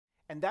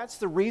And that's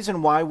the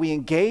reason why we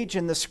engage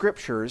in the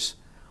scriptures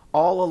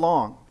all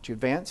along. Would you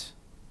advance?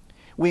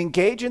 We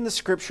engage in the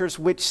scriptures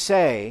which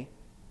say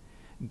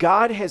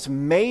God has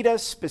made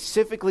us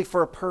specifically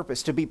for a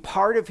purpose, to be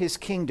part of his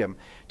kingdom,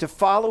 to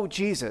follow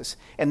Jesus.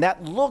 And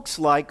that looks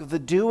like the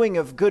doing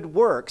of good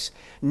works,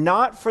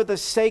 not for the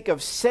sake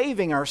of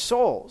saving our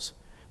souls.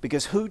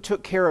 Because who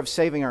took care of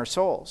saving our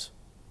souls?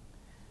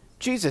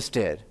 Jesus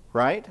did,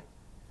 right?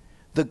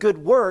 The good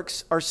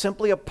works are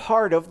simply a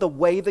part of the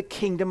way the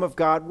kingdom of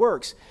God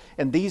works.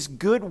 And these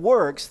good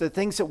works, the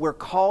things that we're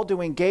called to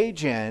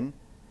engage in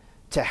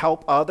to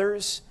help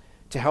others,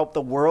 to help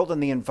the world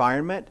and the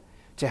environment,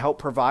 to help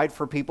provide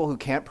for people who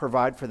can't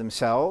provide for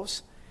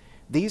themselves,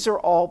 these are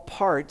all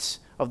parts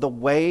of the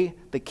way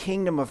the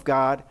kingdom of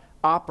God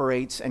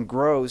operates and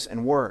grows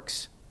and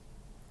works.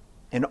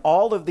 And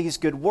all of these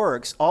good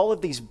works, all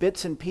of these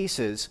bits and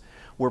pieces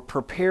were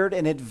prepared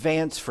in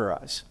advance for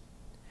us.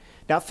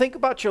 Now think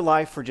about your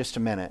life for just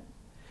a minute.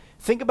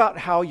 Think about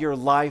how your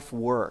life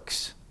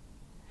works.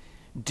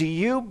 Do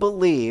you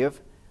believe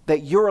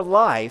that your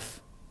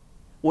life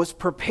was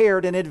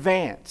prepared in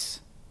advance?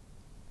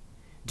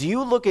 Do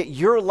you look at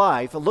your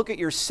life, look at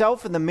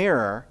yourself in the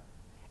mirror,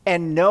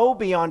 and know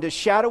beyond a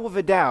shadow of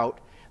a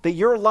doubt that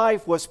your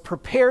life was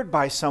prepared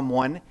by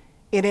someone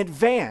in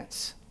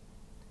advance?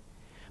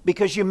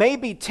 Because you may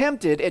be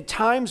tempted at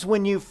times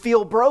when you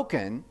feel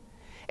broken,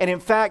 and in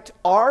fact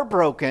are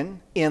broken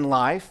in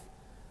life,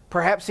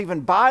 perhaps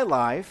even by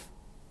life,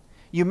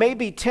 you may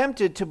be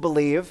tempted to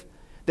believe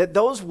that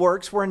those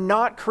works were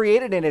not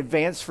created in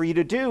advance for you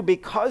to do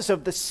because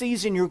of the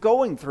season you're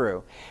going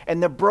through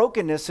and the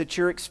brokenness that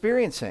you're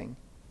experiencing.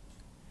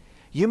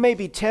 You may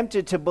be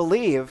tempted to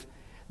believe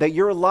that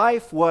your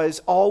life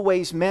was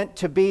always meant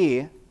to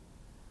be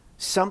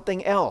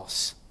something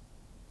else.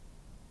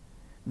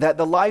 That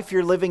the life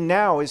you're living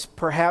now is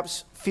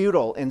perhaps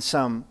futile in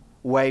some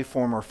way,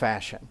 form, or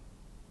fashion.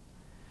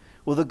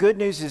 Well, the good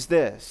news is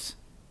this.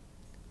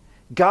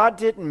 God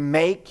didn't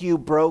make you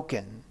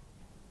broken.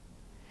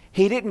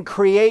 He didn't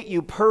create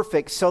you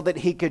perfect so that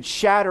he could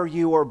shatter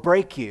you or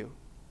break you.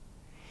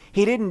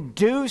 He didn't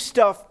do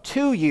stuff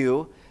to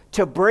you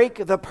to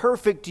break the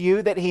perfect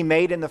you that he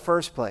made in the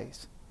first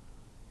place.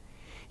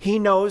 He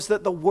knows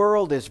that the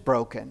world is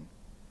broken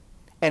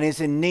and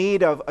is in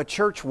need of a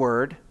church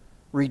word,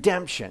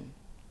 redemption.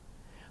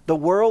 The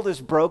world is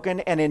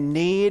broken and in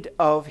need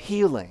of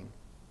healing.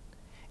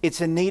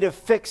 It's in need of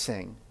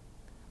fixing,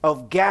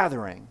 of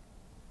gathering,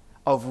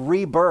 of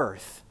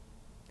rebirth.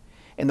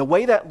 And the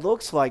way that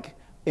looks like,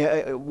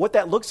 what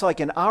that looks like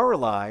in our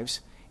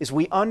lives is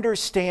we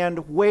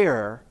understand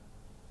where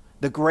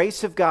the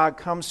grace of God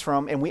comes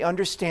from, and we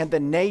understand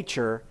the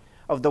nature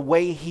of the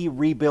way he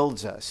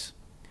rebuilds us.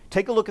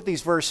 Take a look at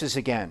these verses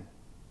again.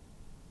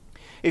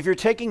 If you're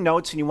taking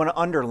notes and you want to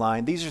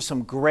underline, these are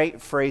some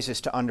great phrases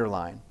to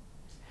underline.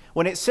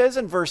 When it says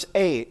in verse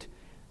 8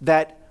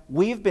 that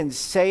we've been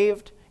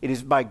saved, it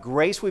is by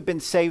grace we've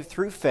been saved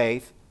through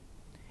faith,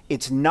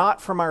 it's not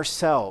from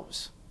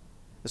ourselves.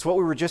 That's what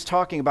we were just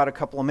talking about a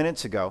couple of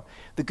minutes ago.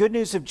 The good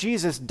news of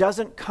Jesus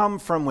doesn't come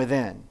from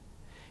within.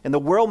 And the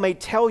world may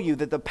tell you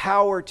that the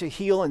power to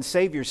heal and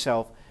save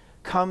yourself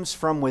comes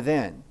from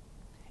within.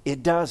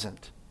 It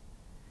doesn't.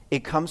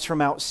 It comes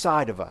from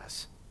outside of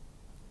us.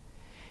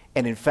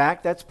 And in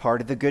fact, that's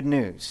part of the good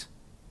news.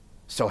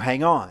 So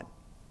hang on.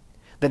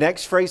 The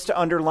next phrase to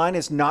underline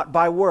is not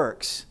by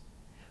works.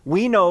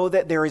 We know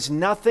that there is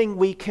nothing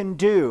we can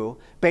do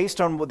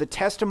based on the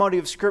testimony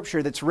of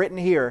Scripture that's written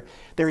here.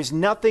 There is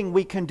nothing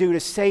we can do to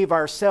save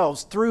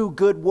ourselves through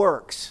good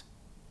works.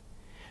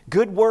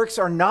 Good works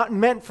are not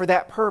meant for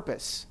that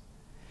purpose.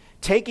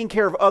 Taking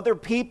care of other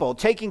people,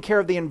 taking care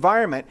of the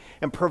environment,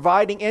 and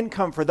providing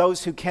income for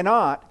those who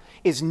cannot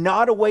is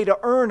not a way to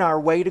earn our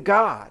way to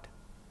God.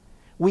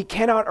 We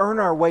cannot earn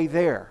our way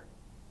there.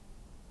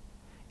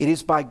 It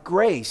is by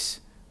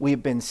grace we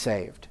have been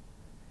saved.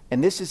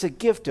 And this is a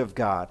gift of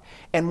God.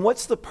 And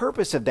what's the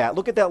purpose of that?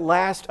 Look at that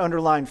last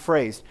underlined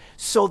phrase.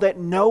 So that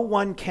no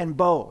one can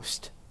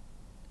boast.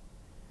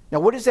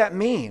 Now, what does that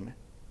mean?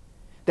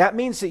 That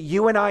means that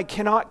you and I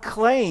cannot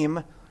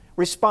claim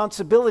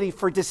responsibility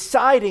for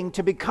deciding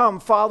to become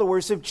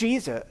followers of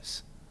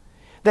Jesus.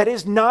 That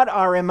is not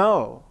our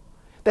MO.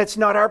 That's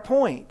not our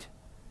point.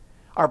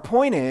 Our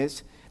point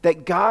is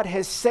that God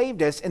has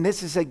saved us, and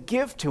this is a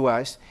gift to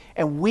us,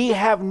 and we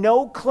have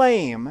no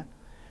claim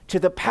to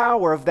the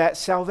power of that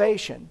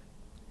salvation.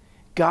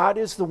 God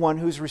is the one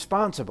who's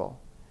responsible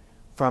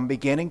from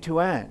beginning to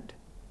end.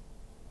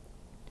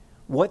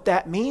 What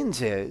that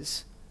means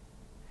is,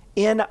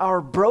 in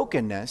our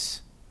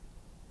brokenness,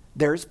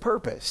 there's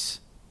purpose.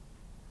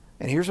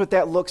 And here's what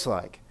that looks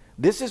like.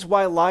 This is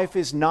why life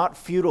is not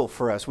futile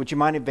for us. Would you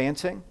mind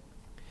advancing?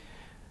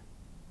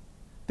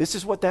 This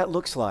is what that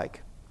looks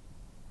like.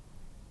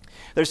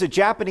 There's a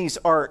Japanese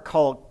art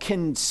called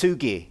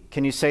kintsugi.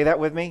 Can you say that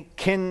with me?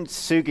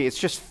 Kintsugi. It's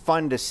just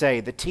fun to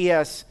say. The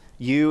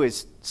TSU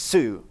is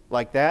su,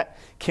 like that.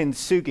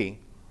 Kintsugi.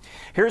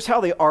 Here's how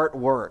the art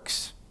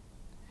works.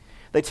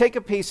 They take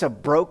a piece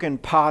of broken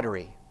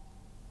pottery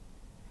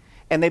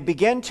and they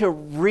begin to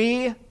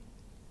redesign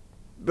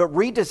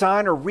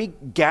or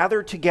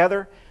regather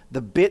together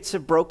the bits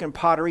of broken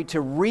pottery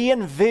to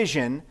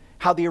re-envision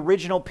how the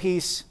original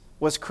piece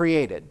was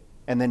created.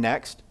 And then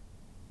next.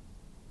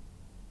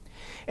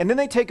 And then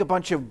they take a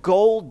bunch of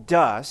gold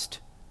dust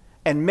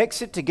and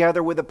mix it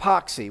together with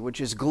epoxy,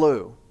 which is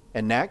glue.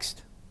 And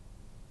next.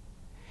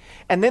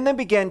 And then they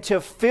begin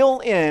to fill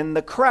in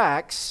the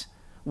cracks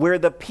where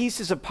the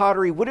pieces of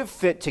pottery would have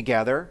fit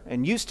together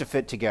and used to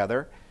fit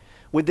together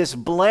with this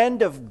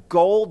blend of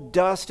gold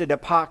dust and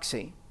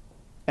epoxy.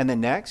 And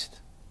then next.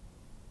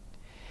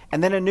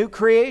 And then a new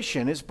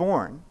creation is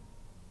born.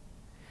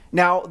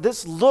 Now,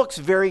 this looks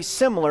very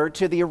similar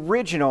to the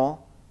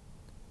original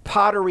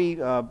pottery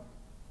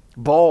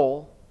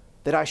bowl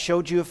that I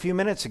showed you a few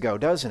minutes ago,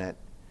 doesn't it?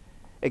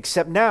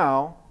 Except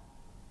now,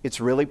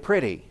 it's really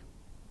pretty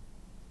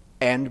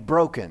and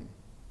broken.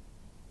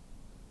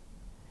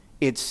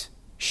 It's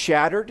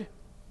shattered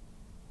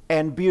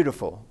and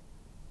beautiful.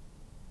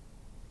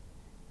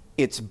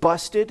 It's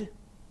busted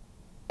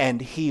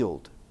and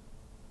healed.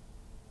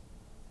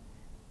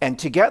 And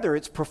together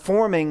it's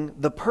performing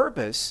the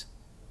purpose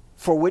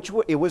for which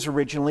it was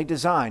originally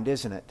designed,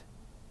 isn't it?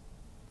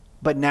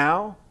 But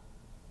now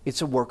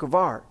it's a work of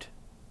art.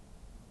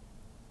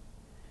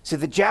 See,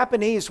 the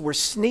Japanese were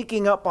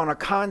sneaking up on a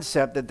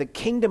concept that the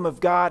kingdom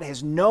of God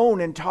has known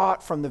and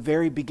taught from the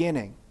very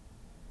beginning.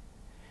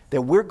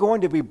 That we're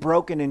going to be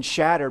broken and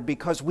shattered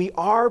because we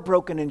are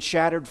broken and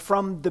shattered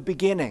from the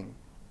beginning.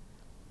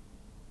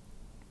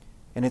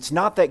 And it's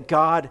not that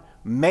God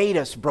made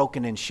us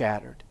broken and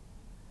shattered.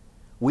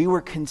 We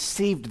were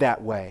conceived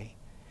that way,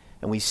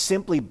 and we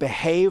simply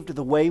behaved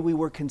the way we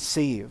were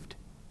conceived.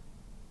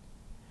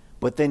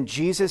 But then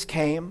Jesus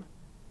came,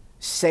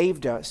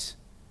 saved us,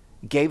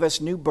 gave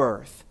us new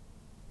birth,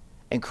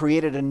 and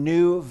created a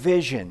new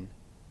vision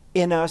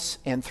in us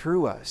and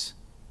through us.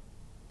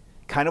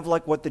 Kind of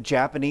like what the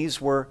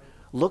Japanese were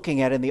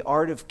looking at in the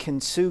art of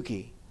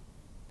kintsugi.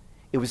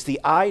 It was the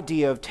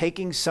idea of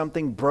taking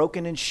something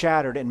broken and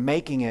shattered and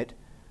making it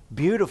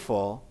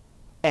beautiful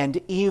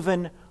and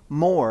even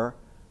more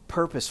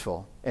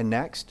purposeful. And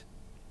next.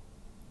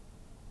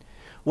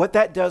 What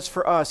that does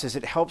for us is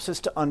it helps us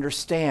to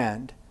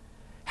understand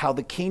how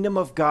the kingdom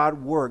of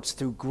God works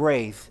through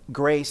grace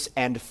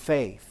and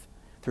faith.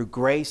 Through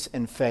grace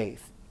and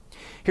faith.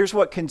 Here's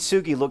what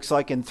kintsugi looks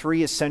like in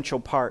 3 essential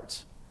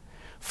parts.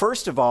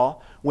 First of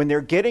all, when they're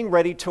getting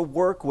ready to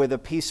work with a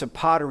piece of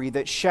pottery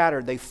that's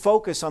shattered, they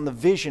focus on the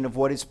vision of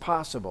what is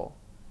possible.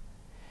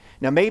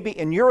 Now, maybe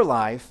in your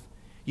life,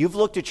 you've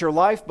looked at your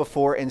life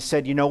before and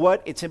said, you know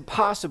what? It's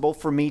impossible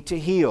for me to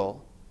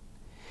heal.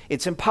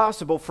 It's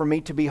impossible for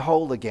me to be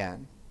whole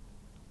again.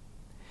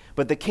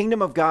 But the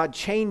kingdom of God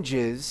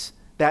changes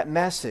that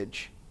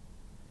message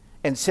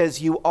and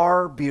says, you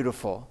are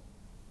beautiful.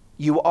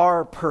 You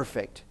are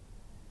perfect.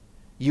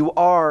 You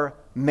are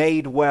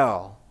made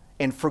well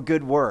and for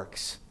good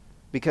works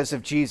because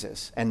of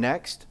Jesus. And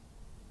next.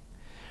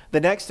 The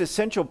next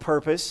essential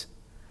purpose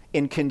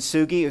in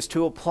kintsugi is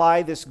to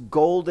apply this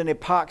golden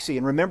epoxy.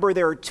 And remember,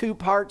 there are 2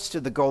 parts to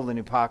the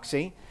golden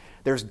epoxy.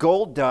 There's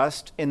gold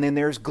dust and then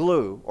there's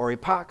glue or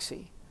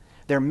epoxy.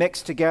 They're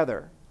mixed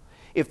together.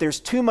 If there's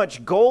too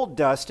much gold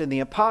dust in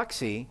the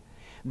epoxy,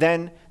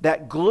 then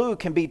that glue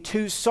can be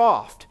too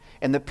soft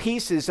and the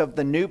pieces of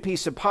the new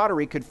piece of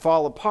pottery could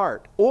fall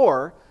apart.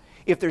 Or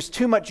if there's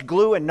too much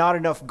glue and not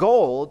enough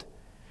gold,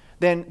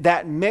 then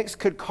that mix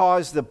could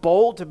cause the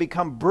bowl to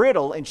become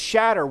brittle and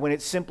shatter when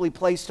it's simply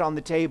placed on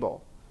the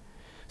table.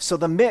 So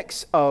the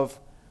mix of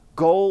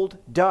gold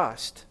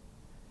dust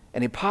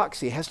and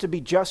epoxy has to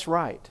be just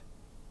right.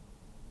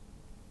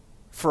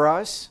 For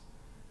us,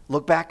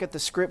 look back at the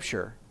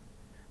scripture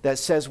that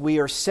says we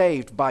are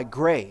saved by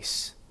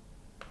grace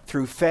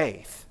through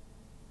faith.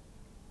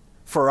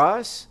 For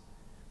us,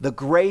 the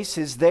grace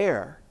is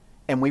there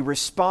and we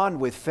respond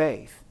with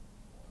faith.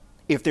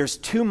 If there's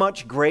too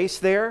much grace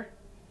there,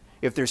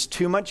 if there's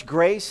too much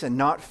grace and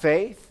not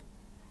faith,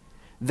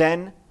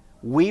 then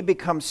we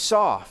become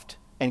soft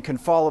and can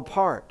fall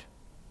apart.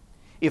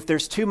 If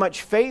there's too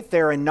much faith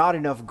there and not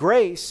enough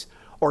grace,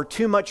 or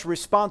too much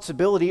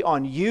responsibility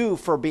on you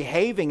for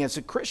behaving as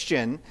a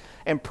Christian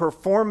and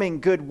performing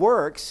good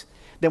works,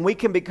 then we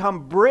can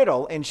become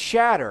brittle and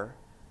shatter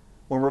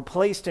when we're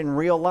placed in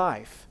real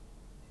life.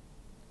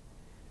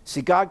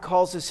 See, God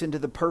calls us into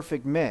the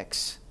perfect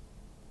mix.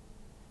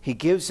 He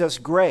gives us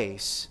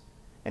grace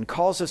and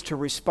calls us to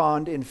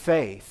respond in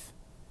faith.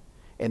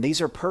 And these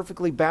are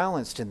perfectly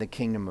balanced in the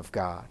kingdom of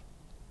God.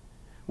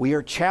 We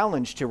are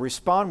challenged to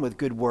respond with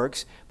good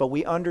works, but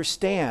we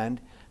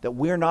understand that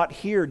we're not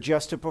here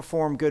just to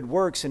perform good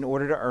works in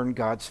order to earn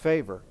God's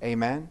favor.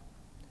 Amen?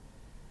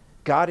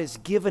 God has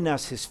given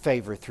us his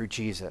favor through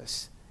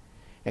Jesus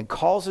and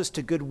calls us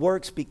to good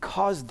works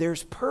because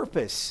there's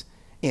purpose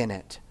in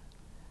it,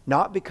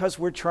 not because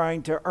we're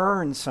trying to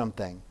earn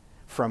something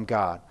from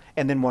God.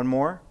 And then one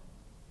more.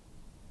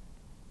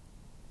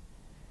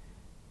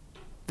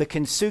 The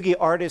kintsugi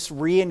artist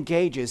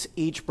re-engages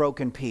each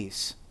broken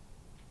piece.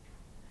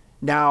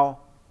 Now,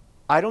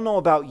 I don't know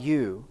about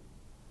you,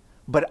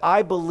 but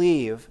I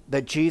believe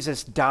that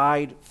Jesus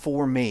died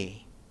for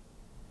me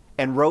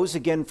and rose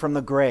again from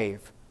the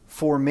grave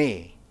for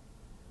me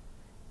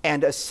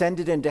and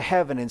ascended into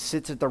heaven and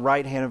sits at the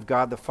right hand of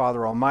God the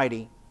Father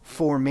Almighty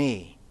for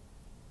me.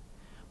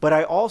 But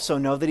I also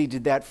know that he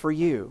did that for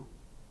you.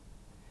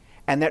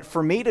 And that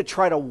for me to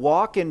try to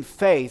walk in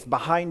faith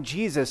behind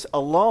Jesus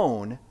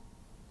alone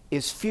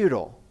is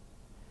futile.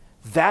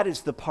 That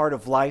is the part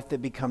of life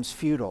that becomes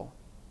futile.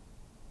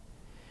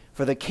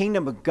 For the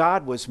kingdom of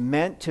God was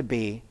meant to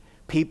be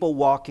people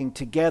walking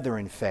together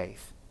in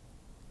faith.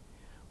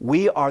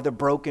 We are the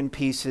broken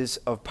pieces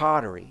of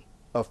pottery,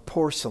 of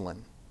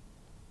porcelain.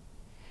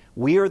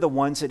 We are the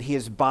ones that he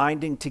is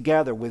binding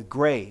together with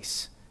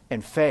grace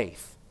and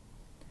faith.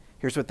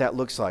 Here's what that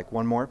looks like.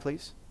 One more,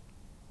 please.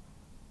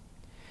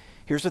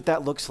 Here's what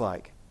that looks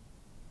like.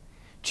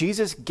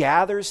 Jesus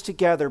gathers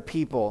together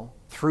people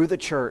through the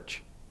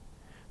church,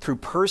 through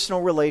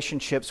personal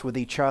relationships with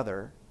each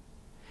other,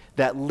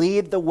 that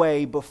lead the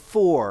way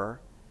before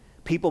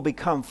people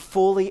become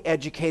fully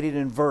educated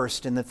and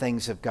versed in the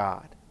things of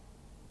God.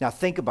 Now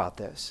think about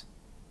this.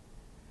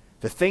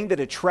 The thing that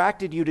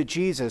attracted you to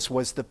Jesus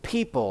was the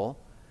people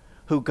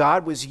who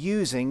God was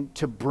using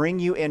to bring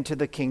you into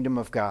the kingdom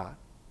of God.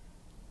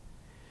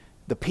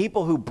 The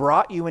people who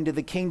brought you into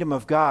the kingdom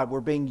of God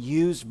were being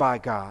used by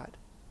God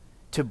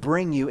to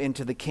bring you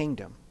into the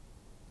kingdom.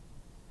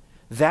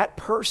 That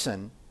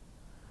person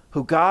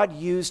who God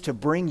used to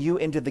bring you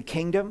into the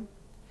kingdom,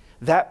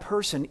 that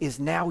person is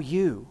now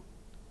you.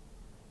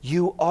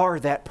 You are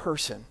that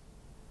person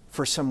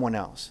for someone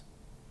else.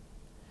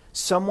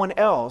 Someone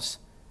else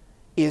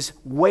is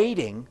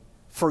waiting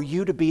for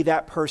you to be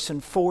that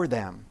person for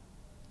them.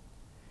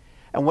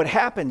 And what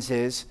happens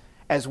is,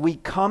 as we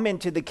come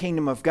into the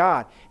kingdom of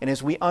God and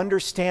as we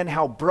understand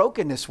how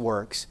brokenness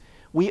works,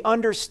 we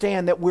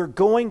understand that we're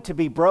going to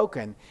be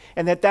broken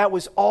and that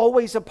was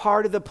always a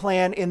part of the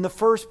plan in the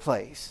first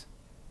place.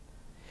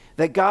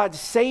 That God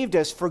saved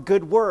us for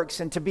good works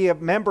and to be a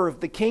member of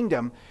the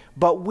kingdom,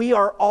 but we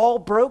are all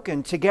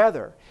broken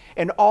together.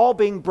 And all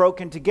being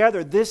broken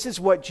together, this is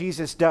what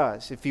Jesus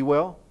does, if you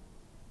will.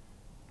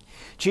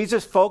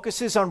 Jesus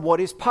focuses on what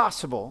is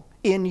possible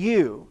in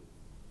you.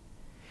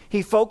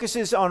 He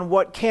focuses on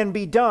what can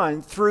be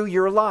done through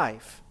your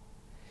life.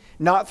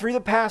 Not through the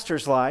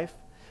pastor's life,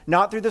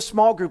 not through the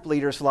small group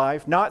leader's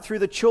life, not through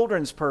the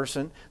children's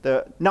person,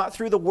 not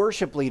through the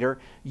worship leader.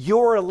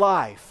 Your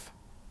life,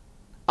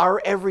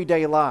 our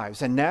everyday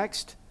lives. And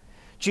next,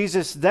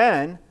 Jesus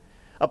then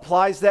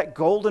applies that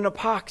golden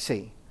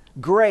epoxy.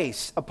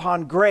 Grace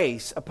upon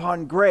grace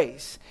upon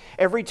grace.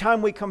 Every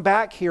time we come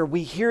back here,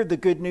 we hear the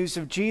good news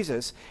of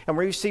Jesus and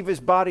we receive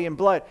his body and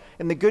blood.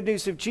 And the good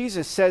news of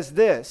Jesus says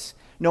this: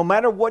 no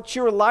matter what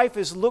your life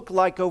has looked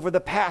like over the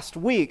past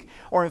week,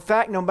 or in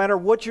fact, no matter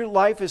what your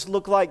life has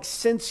looked like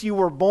since you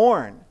were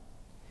born,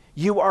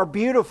 you are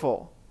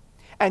beautiful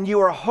and you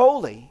are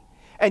holy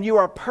and you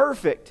are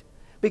perfect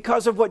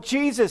because of what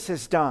Jesus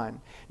has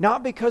done,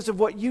 not because of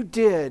what you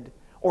did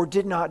or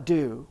did not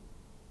do.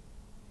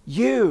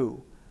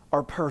 You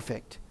are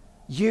perfect.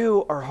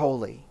 You are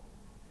holy.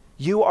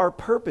 You are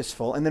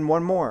purposeful. And then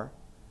one more.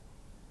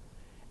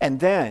 And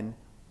then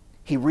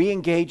he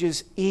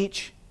re-engages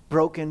each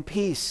broken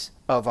piece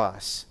of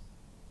us.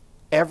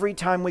 Every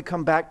time we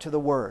come back to the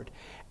Word,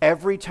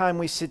 every time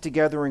we sit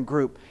together in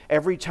group,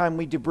 every time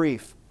we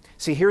debrief.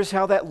 See, here's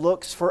how that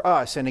looks for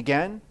us. And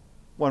again,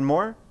 one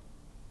more.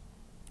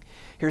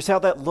 Here's how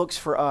that looks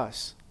for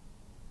us.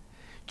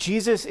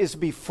 Jesus is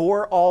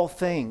before all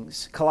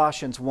things,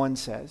 Colossians 1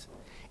 says.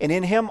 And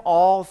in him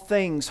all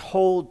things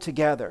hold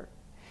together.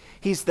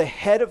 He's the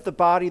head of the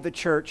body of the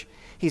church.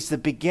 He's the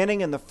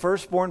beginning and the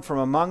firstborn from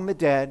among the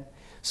dead,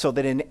 so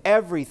that in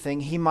everything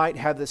he might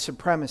have the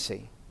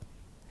supremacy.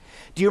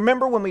 Do you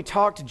remember when we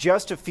talked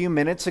just a few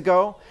minutes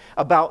ago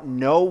about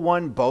no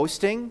one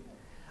boasting?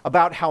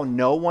 About how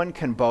no one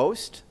can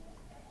boast?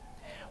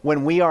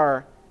 When we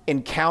are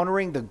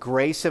encountering the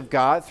grace of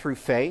God through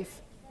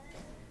faith?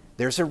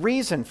 There's a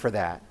reason for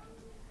that.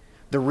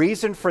 The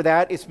reason for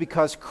that is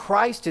because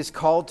Christ is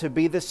called to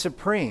be the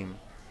supreme.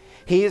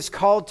 He is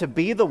called to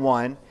be the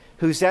one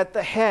who's at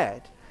the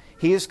head.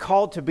 He is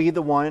called to be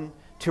the one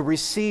to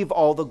receive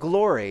all the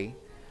glory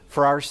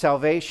for our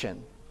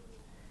salvation.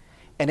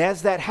 And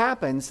as that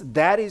happens,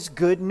 that is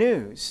good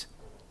news,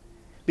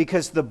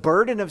 because the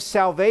burden of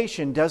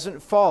salvation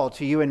doesn't fall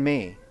to you and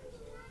me.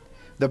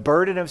 The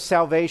burden of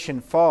salvation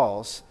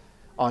falls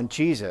on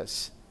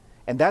Jesus.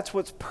 And that's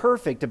what's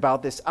perfect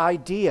about this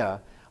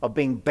idea of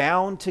being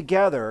bound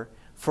together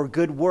for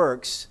good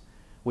works,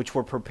 which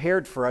were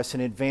prepared for us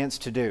in advance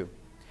to do.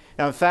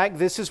 Now, in fact,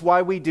 this is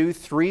why we do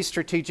 3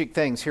 strategic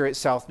things here at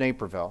South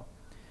Naperville.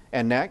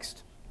 And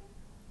next,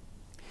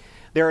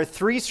 there are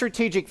 3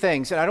 strategic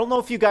things, and I don't know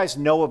if you guys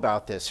know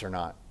about this or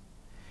not,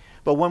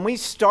 but when we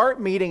start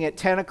meeting at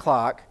 10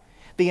 o'clock,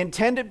 the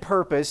intended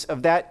purpose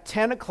of that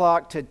 10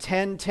 o'clock to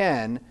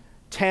 10:10,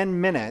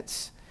 10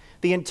 minutes,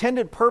 the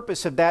intended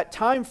purpose of that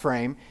time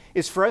frame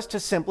is for us to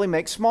simply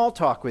make small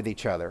talk with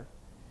each other.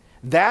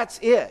 That's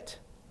it.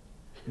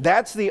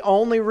 That's the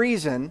only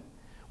reason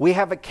We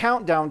have a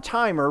countdown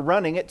timer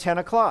running at 10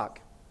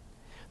 o'clock.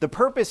 The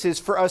purpose is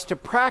for us to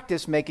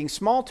practice making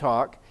small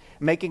talk,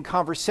 making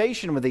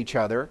conversation with each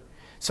other,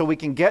 so we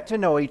can get to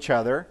know each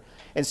other,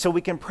 and so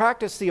we can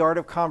practice the art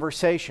of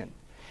conversation.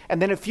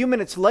 And then a few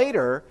minutes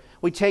later,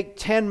 we take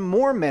 10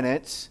 more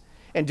minutes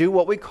and do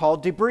what we call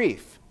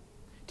debrief.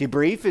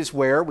 Debrief is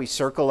where we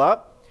circle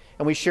up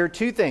and we share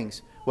two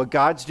things: what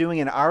God's doing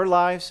in our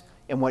lives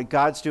and what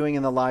God's doing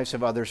in the lives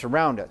of others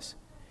around us.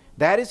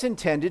 That is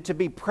intended to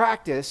be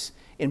practice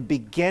in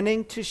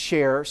beginning to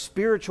share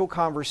spiritual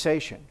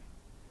conversation.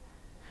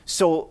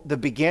 So the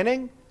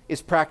beginning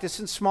is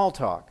practicing small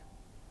talk.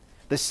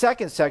 The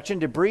second section,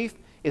 debrief,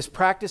 is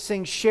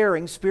practicing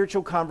sharing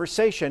spiritual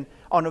conversation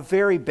on a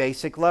very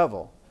basic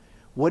level.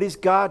 What is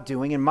God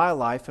doing in my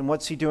life and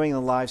what's He doing in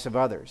the lives of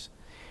others?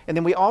 And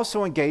then we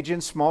also engage in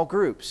small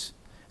groups.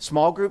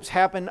 Small groups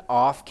happen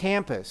off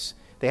campus.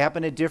 They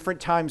happen at different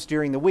times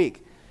during the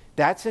week.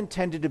 That's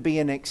intended to be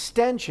an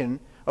extension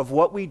of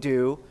what we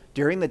do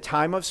during the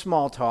time of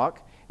small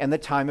talk and the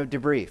time of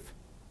debrief.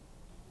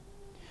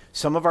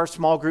 Some of our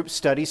small groups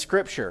study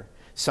Scripture.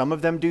 Some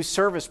of them do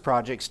service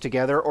projects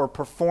together or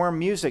perform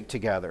music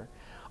together.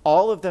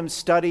 All of them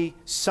study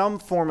some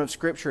form of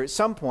Scripture at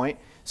some point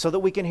so that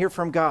we can hear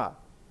from God.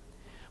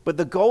 But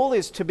the goal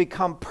is to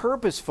become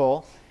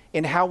purposeful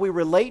in how we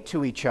relate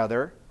to each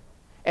other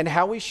and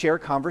how we share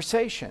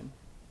conversation.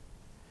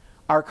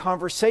 Our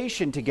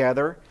conversation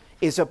together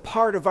is a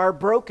part of our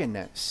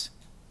brokenness.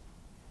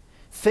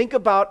 Think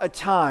about a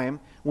time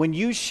when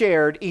you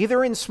shared,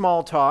 either in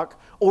small talk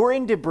or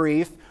in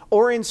debrief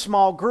or in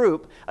small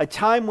group, a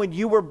time when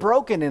you were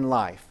broken in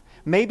life.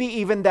 Maybe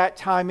even that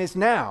time is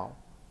now.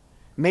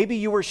 Maybe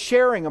you were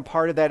sharing a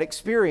part of that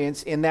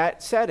experience in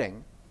that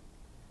setting.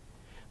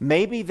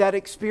 Maybe that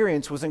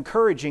experience was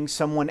encouraging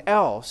someone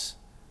else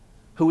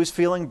who was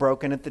feeling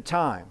broken at the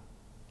time,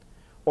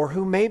 or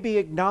who maybe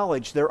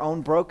acknowledged their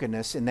own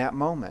brokenness in that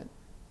moment.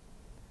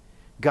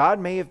 God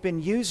may have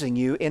been using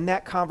you in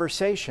that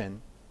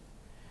conversation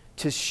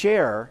to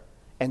share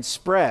and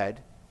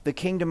spread the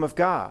kingdom of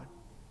God.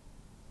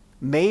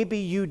 Maybe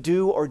you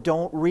do or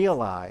don't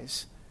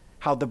realize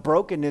how the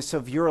brokenness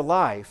of your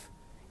life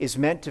is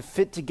meant to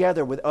fit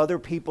together with other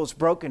people's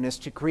brokenness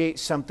to create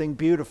something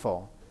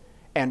beautiful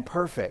and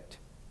perfect.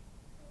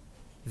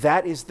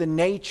 That is the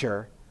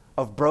nature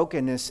of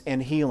brokenness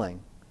and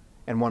healing.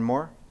 And one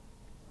more.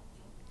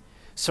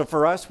 So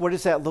for us, what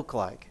does that look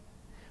like?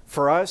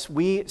 For us,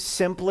 we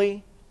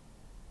simply,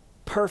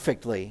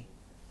 perfectly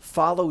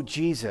follow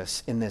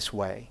Jesus in this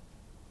way.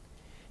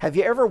 Have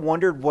you ever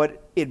wondered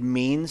what it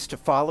means to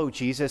follow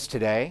Jesus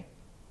today?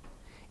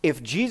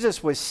 If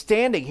Jesus was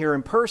standing here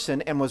in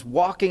person and was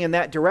walking in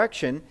that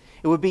direction,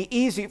 it would be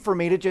easy for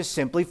me to just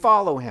simply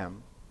follow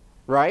Him,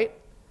 right?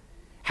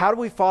 How do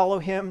we follow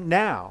Him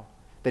now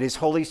that His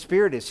Holy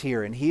Spirit is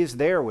here and He is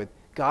there with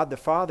God the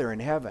Father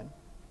in heaven?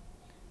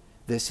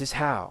 This is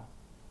how.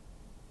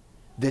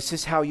 This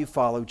is how you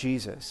follow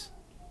Jesus.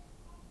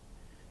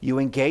 You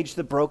engage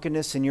the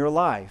brokenness in your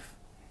life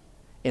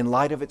in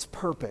light of its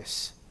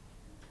purpose,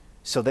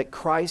 so that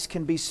Christ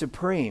can be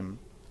supreme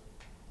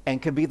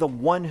and can be the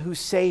one who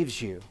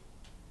saves you,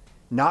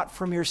 not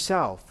from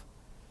yourself,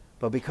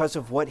 but because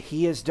of what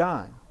He has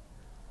done.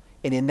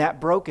 And in that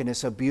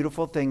brokenness, a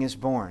beautiful thing is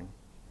born.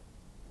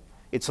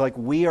 It's like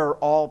we are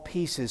all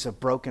pieces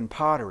of broken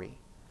pottery.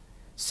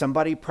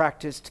 Somebody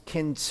practiced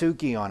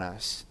kintsugi on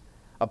us,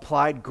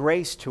 applied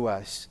grace to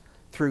us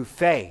through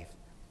faith,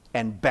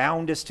 and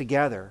bound us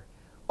together,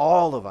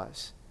 all of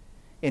us,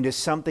 into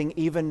something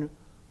even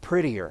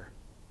prettier,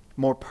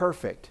 more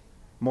perfect,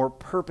 more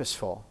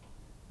purposeful,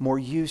 more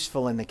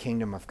useful in the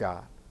kingdom of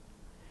God.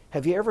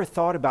 Have you ever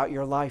thought about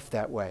your life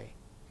that way?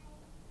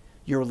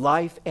 Your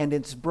life and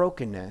its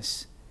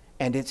brokenness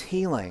and its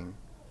healing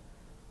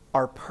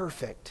are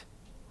perfect,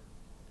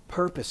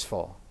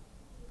 purposeful,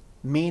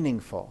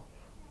 meaningful.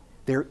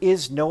 There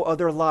is no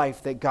other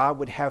life that God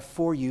would have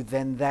for you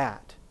than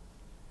that.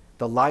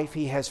 The life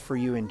He has for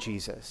you in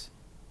Jesus.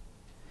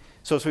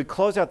 So as we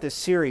close out this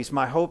series,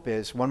 my hope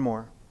is, one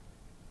more.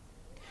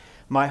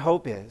 My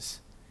hope is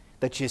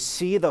that you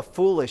see the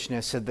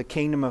foolishness of the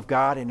kingdom of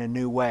God in a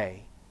new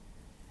way,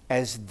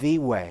 as the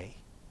way,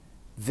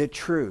 the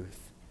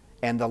truth,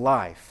 and the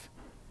life.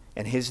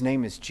 And His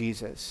name is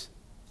Jesus.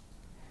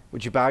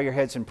 Would you bow your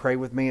heads and pray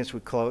with me as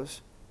we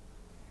close?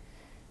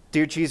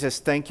 Dear Jesus,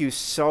 thank you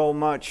so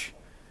much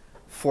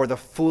for the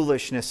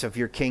foolishness of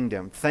your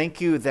kingdom.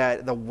 Thank you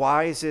that the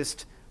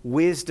wisest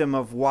wisdom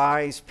of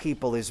wise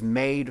people is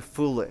made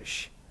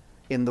foolish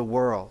in the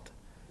world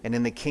and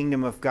in the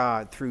kingdom of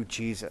God through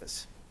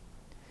Jesus.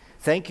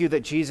 Thank you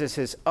that Jesus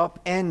has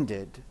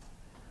upended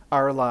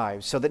our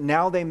lives so that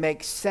now they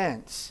make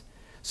sense,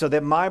 so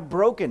that my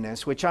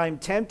brokenness, which I'm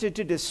tempted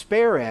to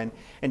despair in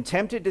and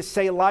tempted to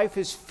say life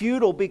is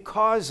futile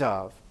because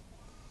of,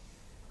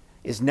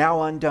 is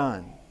now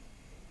undone.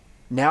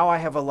 Now I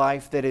have a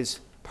life that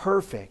is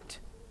perfect,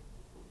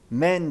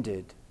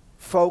 mended,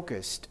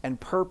 focused, and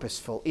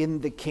purposeful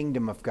in the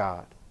kingdom of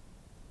God.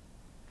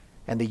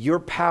 And that your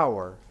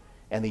power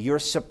and that your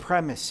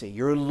supremacy,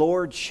 your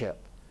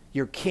lordship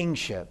your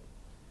kingship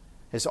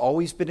has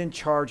always been in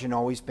charge and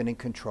always been in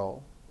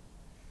control.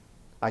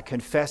 I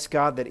confess,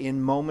 God, that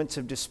in moments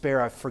of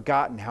despair, I've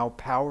forgotten how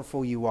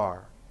powerful you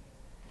are.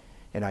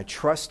 And I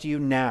trust you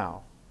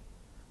now,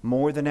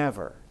 more than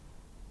ever,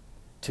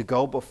 to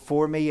go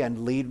before me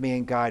and lead me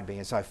and guide me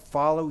as I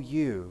follow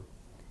you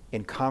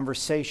in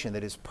conversation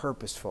that is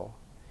purposeful,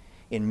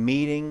 in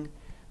meeting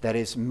that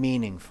is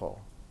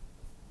meaningful.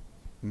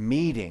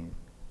 Meeting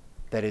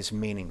that is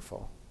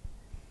meaningful.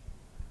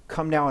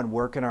 Come now and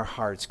work in our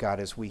hearts, God,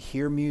 as we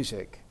hear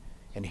music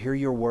and hear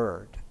your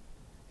word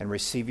and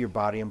receive your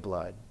body and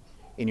blood.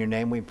 In your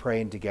name we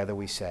pray, and together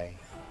we say,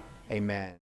 amen.